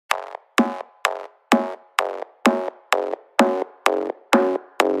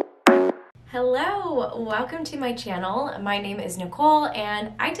Hello, welcome to my channel. My name is Nicole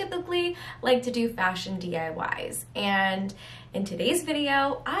and I typically like to do fashion DIYs. And in today's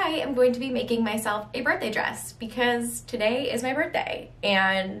video, I am going to be making myself a birthday dress because today is my birthday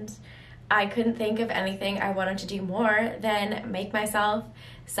and I couldn't think of anything I wanted to do more than make myself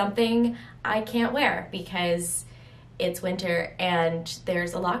something I can't wear because it's winter and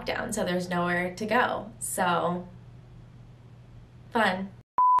there's a lockdown, so there's nowhere to go. So, fun.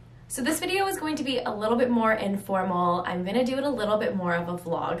 So this video is going to be a little bit more informal. I'm gonna do it a little bit more of a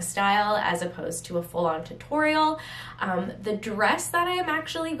vlog style as opposed to a full-on tutorial. The dress that I am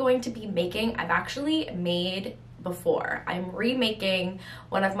actually going to be making, I've actually made before. I'm remaking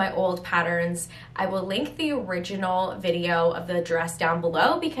one of my old patterns. I will link the original video of the dress down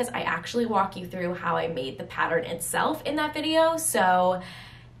below because I actually walk you through how I made the pattern itself in that video. So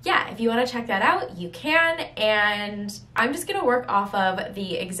yeah, if you want to check that out, you can, and I'm just gonna work off of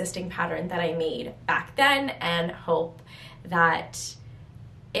the existing pattern that I made back then and hope that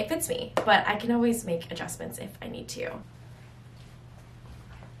it fits me, but I can always make adjustments if I need to.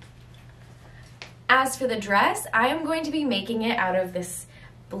 As for the dress, I am going to be making it out of this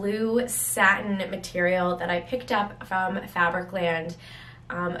blue satin material that I picked up from Fabricland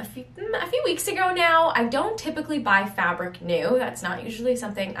a few weeks ago now. I don't typically buy fabric new. That's not usually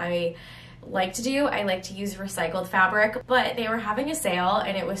something I like to do. I like to use recycled fabric, but they were having a sale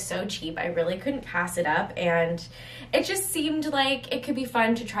and it was so cheap I really couldn't pass it up, and it just seemed like it could be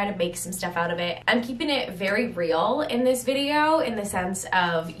fun to try to make some stuff out of it. I'm keeping it very real in this video in the sense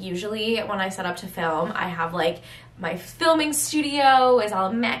of usually when I set up to film, I have like my filming studio is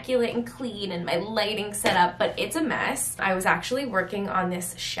all immaculate and clean and my lighting set up, but it's a mess. I was actually working on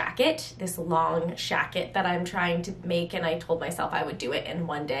this shacket, this long shacket that I'm trying to make, and I told myself I would do it in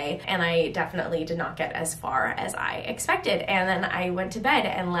one day, and I definitely did not get as far as I expected. And then I went to bed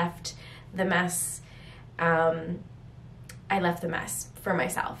and left the mess. I left the mess for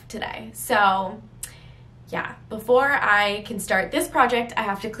myself today. So yeah, before I can start this project, I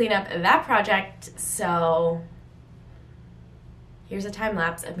have to clean up that project. So here's a time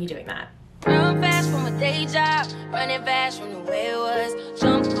lapse of me doing that. Run fast from a day job, running fast from the way it was.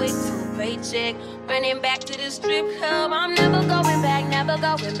 Jump quick to a paycheck, running back to the strip club. I'm never going back, never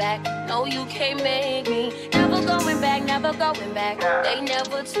going back. No, you can't make me. Never going back, never going back. They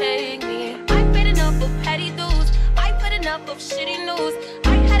never take me. I've been enough of petty dudes. I've had enough of shitty news.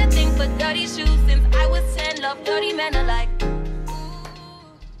 I had a thing for dirty shoes since I was 10. Love dirty men alike.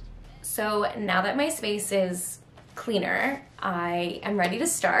 So now that my space is cleaner, I am ready to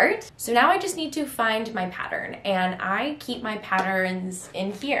start. So now I just need to find my pattern, and I keep my patterns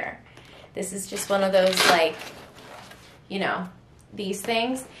in here. This is just one of those, like, you know, these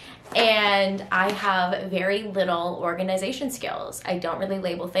things. And I have very little organization skills. I don't really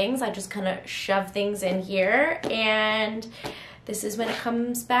label things. I just kind of shove things in here, and this is when it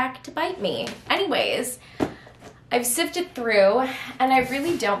comes back to bite me. Anyways, I've sifted through and I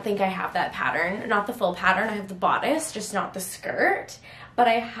really don't think I have that pattern. Not the full pattern. I have the bodice, just not the skirt. But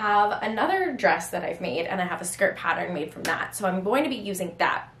I have another dress that I've made and I have a skirt pattern made from that. So I'm going to be using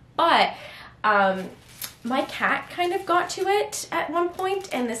that. But my cat kind of got to it at one point,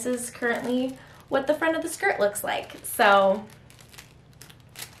 and this is currently what the front of the skirt looks like. So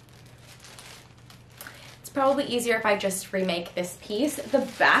it's probably easier if I just remake this piece. The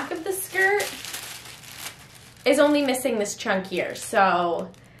back of the skirt is only missing this chunk here,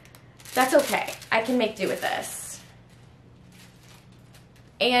 so that's okay. I can make do with this.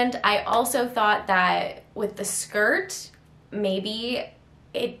 And I also thought that with the skirt, maybe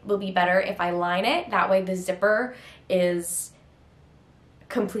it will be better if I line it. That way the zipper is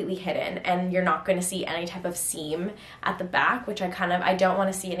completely hidden and you're not going to see any type of seam at the back, which I don't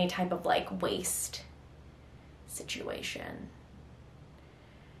want to see any type of like waist situation.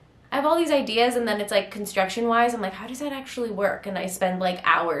 I have all these ideas, and then it's like construction wise, I'm like, how does that actually work? And I spend like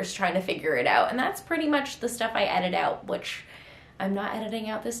hours trying to figure it out. And that's pretty much the stuff I edit out, which I'm not editing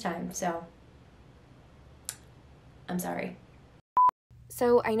out this time. So I'm sorry.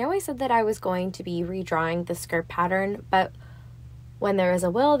 So I know I said that I was going to be redrawing the skirt pattern, but when there is a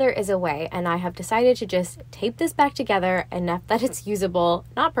will, there is a way. And I have decided to just tape this back together enough that it's usable,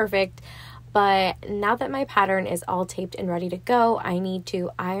 not perfect. But now that my pattern is all taped and ready to go, I need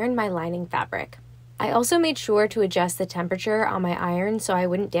to iron my lining fabric. I also made sure to adjust the temperature on my iron so I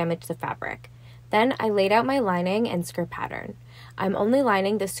wouldn't damage the fabric. Then I laid out my lining and skirt pattern. I'm only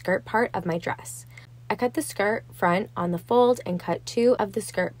lining the skirt part of my dress. I cut the skirt front on the fold and cut 2 of the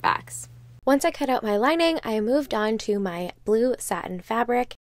skirt backs. Once I cut out my lining, I moved on to my blue satin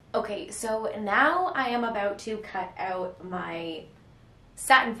fabric. Okay, so now I am about to cut out my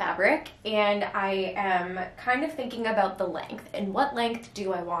satin fabric, and I am kind of thinking about the length and what length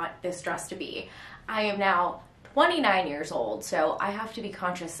do I want this dress to be. I am now 29 years old, so I have to be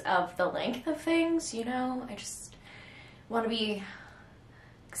conscious of the length of things, you know? I just want to be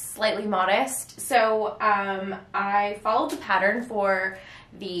slightly modest. So I followed the pattern for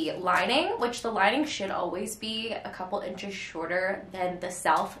the lining, which the lining should always be a couple inches shorter than the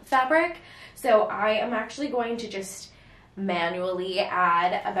self fabric. So I am actually going to just manually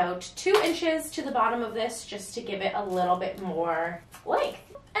add about 2 inches to the bottom of this just to give it a little bit more length.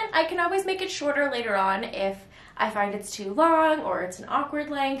 And I can always make it shorter later on if I find it's too long or it's an awkward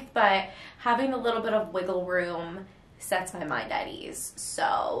length, but having a little bit of wiggle room sets my mind at ease.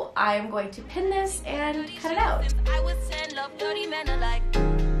 So I'm going to pin this and cut it out. I would send love 30 men alike.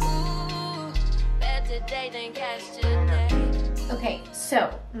 Ooh, better day than yesterday. Okay,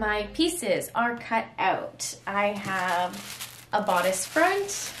 so my pieces are cut out. I have a bodice front,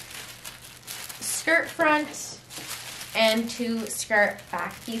 skirt front, and 2 skirt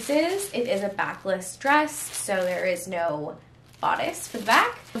back pieces. It is a backless dress, so there is no bodice for the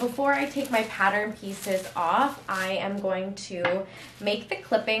back. Before I take my pattern pieces off, I am going to make the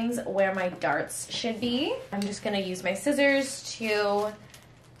clippings where my darts should be. I'm just gonna use my scissors to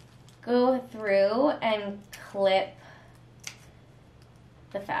go through and clip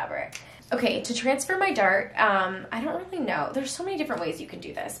the fabric. Okay, to transfer my dart, I don't really know. There's so many different ways you can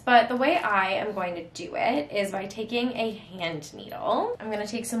do this, but the way I am going to do it is by taking a hand needle. I'm gonna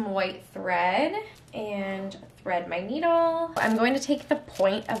take some white thread and thread my needle. I'm going to take the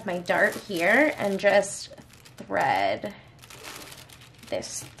point of my dart here and just thread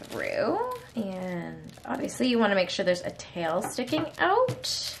this through. And obviously you wanna make sure there's a tail sticking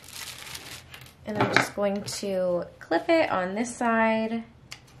out. And I'm just going to clip it on this side.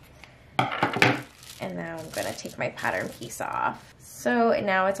 And now I'm gonna take my pattern piece off. So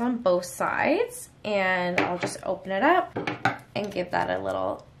now it's on both sides, and I'll just open it up and give that a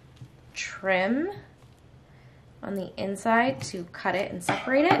little trim on the inside to cut it and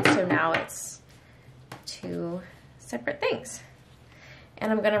separate it. So now it's 2 separate things.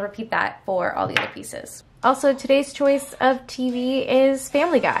 And I'm gonna repeat that for all the other pieces. Also, today's choice of TV is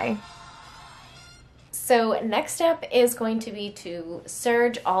Family Guy. So next step is going to be to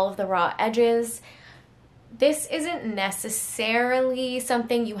serge all of the raw edges. This isn't necessarily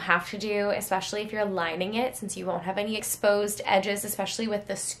something you have to do, especially if you're lining it, since you won't have any exposed edges, especially with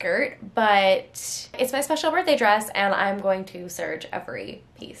the skirt, but it's my special birthday dress and I'm going to serge every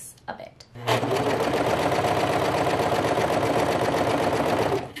piece of it.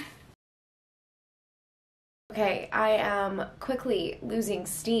 Okay, I am quickly losing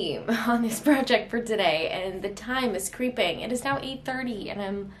steam on this project for today, and the time is creeping. It is now 8:30 and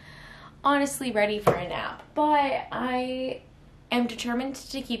I'm honestly ready for a nap, but I am determined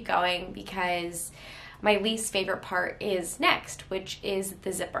to keep going because my least favorite part is next, which is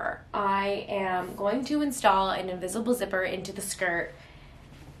the zipper. I am going to install an invisible zipper into the skirt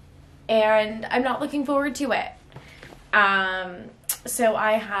and I'm not looking forward to it. So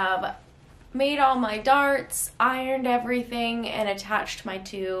I have made all my darts, ironed everything, and attached my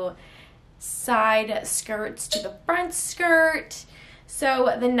 2 side skirts to the front skirt.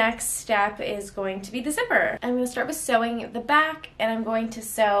 So the next step is going to be the zipper. I'm going to start with sewing the back, and I'm going to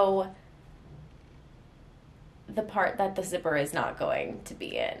sew the part that the zipper is not going to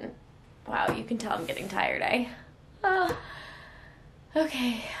be in. Wow, you can tell I'm getting tired, eh? Oh,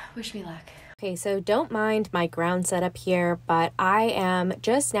 okay, wish me luck. Okay, so don't mind my ground setup here, but I am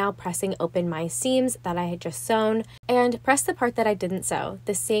just now pressing open my seams that I had just sewn and press the part that I didn't sew,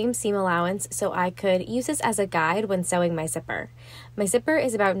 the same seam allowance, so I could use this as a guide when sewing my zipper. My zipper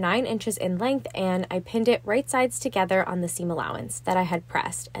is about 9 inches in length and I pinned it right sides together on the seam allowance that I had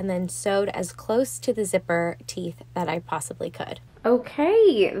pressed and then sewed as close to the zipper teeth that I possibly could.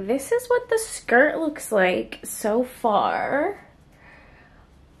 Okay, this is what the skirt looks like so far.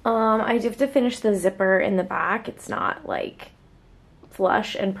 I do have to finish the zipper in the back. It's not like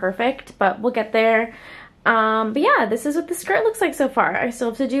flush and perfect, but we'll get there. But yeah, this is what the skirt looks like so far. I still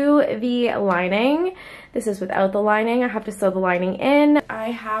have to do the lining. This is without the lining. I have to sew the lining in.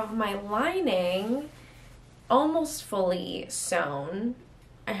 I have my lining almost fully sewn.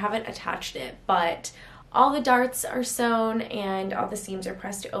 I haven't attached it, but all the darts are sewn and all the seams are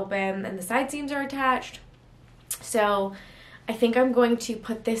pressed open and the side seams are attached. So I think I'm going to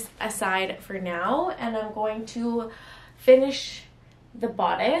put this aside for now, and I'm going to finish the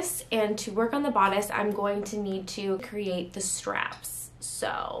bodice, and to work on the bodice I'm going to need to create the straps,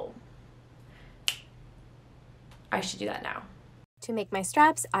 so I should do that now. To make my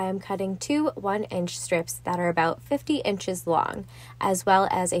straps, I am cutting two 1-inch strips that are about 50 inches long, as well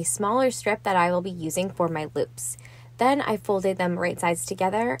as a smaller strip that I will be using for my loops. Then I folded them right sides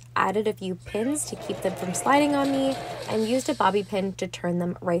together, added a few pins to keep them from sliding on me, and used a bobby pin to turn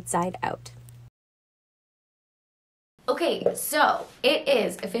them right side out. Okay, so it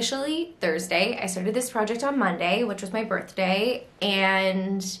is officially Thursday. I started this project on Monday, which was my birthday,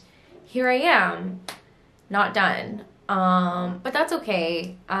 and here I am, not done. But that's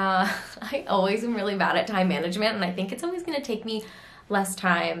okay. I always am really bad at time management, and I think it's always gonna take me less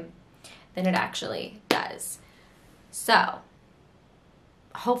time than it actually does. So,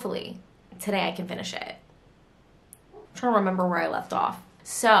 hopefully, today I can finish it. I'm trying to remember where I left off.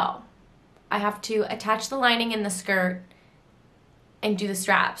 So, I have to attach the lining in the skirt and do the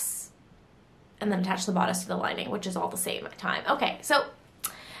straps, and then attach the bodice to the lining, which is all the same time. Okay, so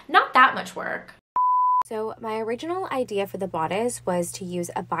not that much work. So my original idea for the bodice was to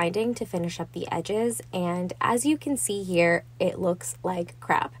use a binding to finish up the edges, and as you can see here, it looks like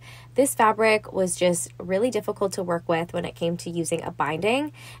crap. This fabric was just really difficult to work with when it came to using a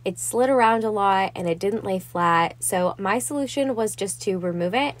binding. It slid around a lot and it didn't lay flat, so my solution was just to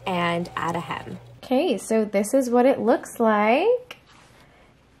remove it and add a hem. Okay, so this is what it looks like.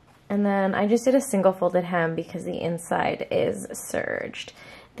 And then I just did a single folded hem because the inside is serged.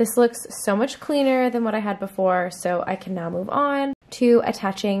 This looks so much cleaner than what I had before, so I can now move on to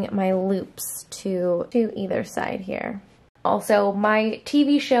attaching my loops to either side here. Also, my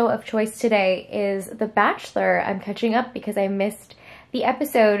TV show of choice today is The Bachelor. I'm catching up because I missed the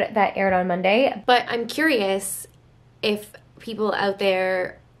episode that aired on Monday, but I'm curious if people out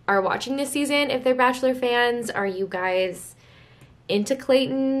there are watching this season, if they're Bachelor fans. Are you guys into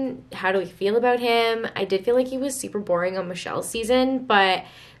Clayton? How do we feel about him? I did feel like he was super boring on Michelle's season, but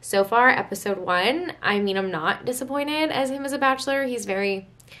so far, episode 1, I mean, I'm not disappointed as him as a bachelor. He's very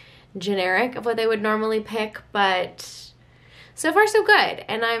generic of what they would normally pick, but so far so good.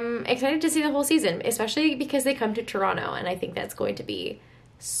 And I'm excited to see the whole season, especially because they come to Toronto, and I think that's going to be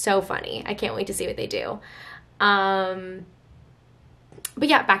so funny. I can't wait to see what they do. But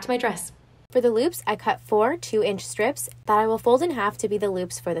yeah, back to my dress. For the loops, I cut 4 2-inch strips that I will fold in half to be the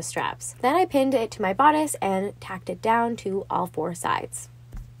loops for the straps. Then I pinned it to my bodice and tacked it down to all 4 sides.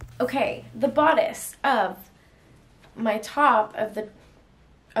 Okay, the bodice of my top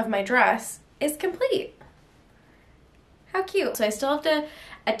of my dress is complete. How cute. So I still have to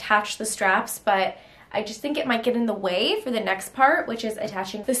attach the straps, but I just think it might get in the way for the next part, which is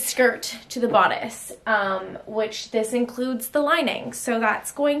attaching the skirt to the bodice, which this includes the lining. So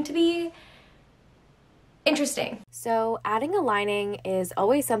that's going to be interesting. So adding a lining is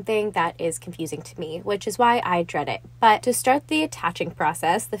always something that is confusing to me, which is why I dread it. But to start the attaching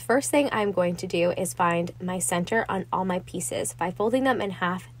process, the first thing I'm going to do is find my center on all my pieces by folding them in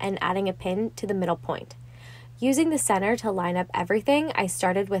half and adding a pin to the middle point. Using the center to line up everything, I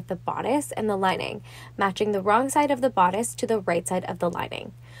started with the bodice and the lining, matching the wrong side of the bodice to the right side of the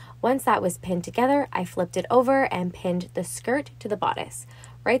lining. Once that was pinned together, I flipped it over and pinned the skirt to the bodice.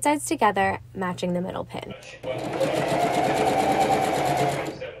 Right sides together, matching the middle pin.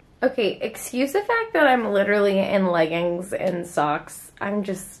 Okay, excuse the fact that I'm literally in leggings and socks. I'm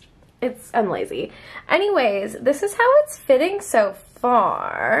lazy. Anyways, this is how it's fitting so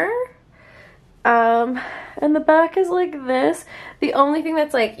far. And the back is like this. The only thing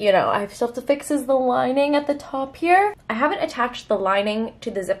that's like, I still have to fix is the lining at the top here. I haven't attached the lining to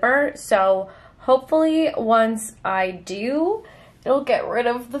the zipper, so hopefully once I do, it'll get rid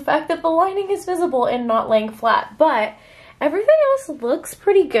of the fact that the lining is visible and not laying flat. But everything else looks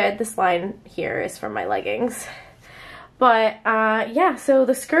pretty good. This line here is from my leggings. But yeah, so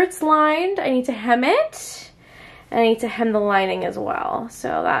the skirt's lined. I need to hem it. And I need to hem the lining as well.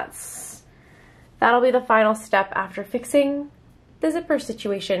 So that'll be the final step after fixing the zipper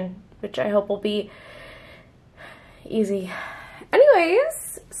situation, which I hope will be easy.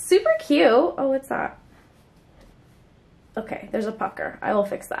 Anyways, super cute. Oh, what's that? Okay, there's a pucker. I will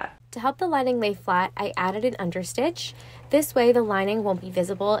fix that. To help the lining lay flat, I added an understitch. This way the lining won't be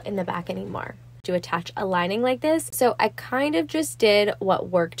visible in the back anymore. To attach a lining like this, so I kind of just did what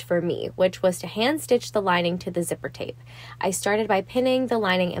worked for me, which was to hand stitch the lining to the zipper tape. I started by pinning the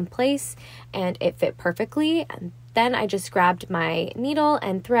lining in place and it fit perfectly, and then I just grabbed my needle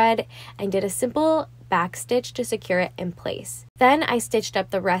and thread and did a simple back stitch to secure it in place. Then I stitched up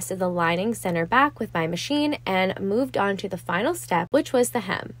the rest of the lining center back with my machine and moved on to the final step, which was the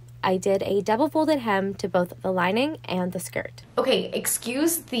hem. I did a double folded hem to both the lining and the skirt. Okay,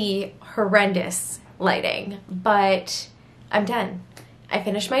 excuse the horrendous lighting, but I'm done. I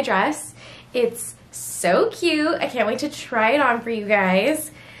finished my dress. It's So cute. I can't wait to try it on for you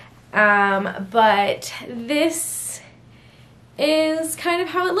guys. But this is kind of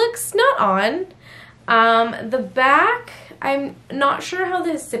how it looks not on. The back, I'm not sure how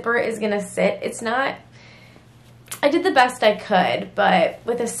the zipper is gonna sit. It's not, I did the best I could, but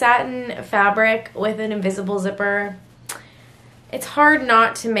with a satin fabric with an invisible zipper, it's hard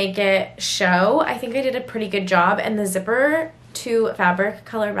not to make it show. I think I did a pretty good job, and the zipper to fabric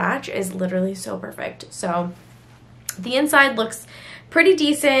color match is literally so perfect. So the inside looks pretty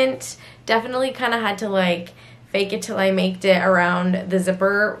decent. Definitely kind of had to like fake it till I maked it around the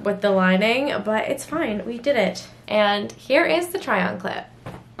zipper with the lining, but it's fine. We did it. And here is the try-on clip.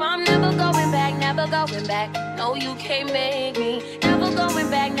 I'm never going back, never going back. No, you can't make me. Never going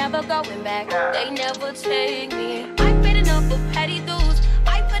back, never going back. They never take me. I've been enough of petty dudes.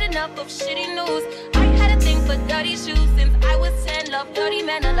 I've had enough of shitty news. I had a thing for dirty shoes since I was 10. Love dirty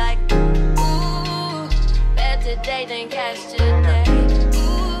men alike. Ooh, better today than yesterday.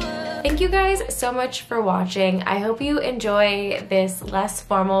 Thank you guys so much for watching. I hope you enjoy this less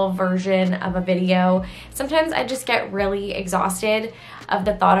formal version of a video. Sometimes I just get really exhausted of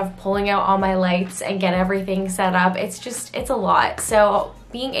the thought of pulling out all my lights and get everything set up. It's a lot. So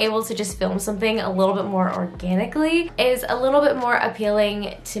being able to just film something a little bit more organically is a little bit more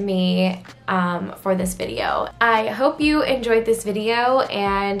appealing to me for this video. I hope you enjoyed this video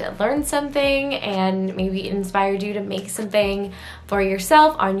and learned something and maybe inspired you to make something for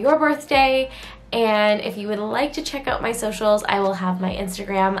yourself on your birthday. And if you would like to check out my socials, I will have my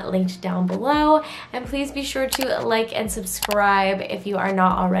Instagram linked down below. And please be sure to like and subscribe if you are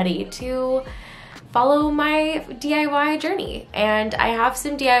not already to follow my DIY journey. And I have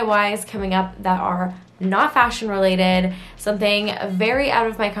some DIYs coming up that are not fashion related, something very out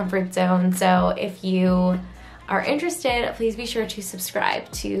of my comfort zone. So if you are interested, please be sure to subscribe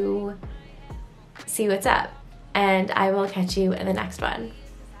to see what's up. And I will catch you in the next one.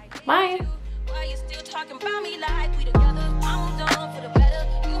 Bye. Why you still talking about me like we together? I moved on for the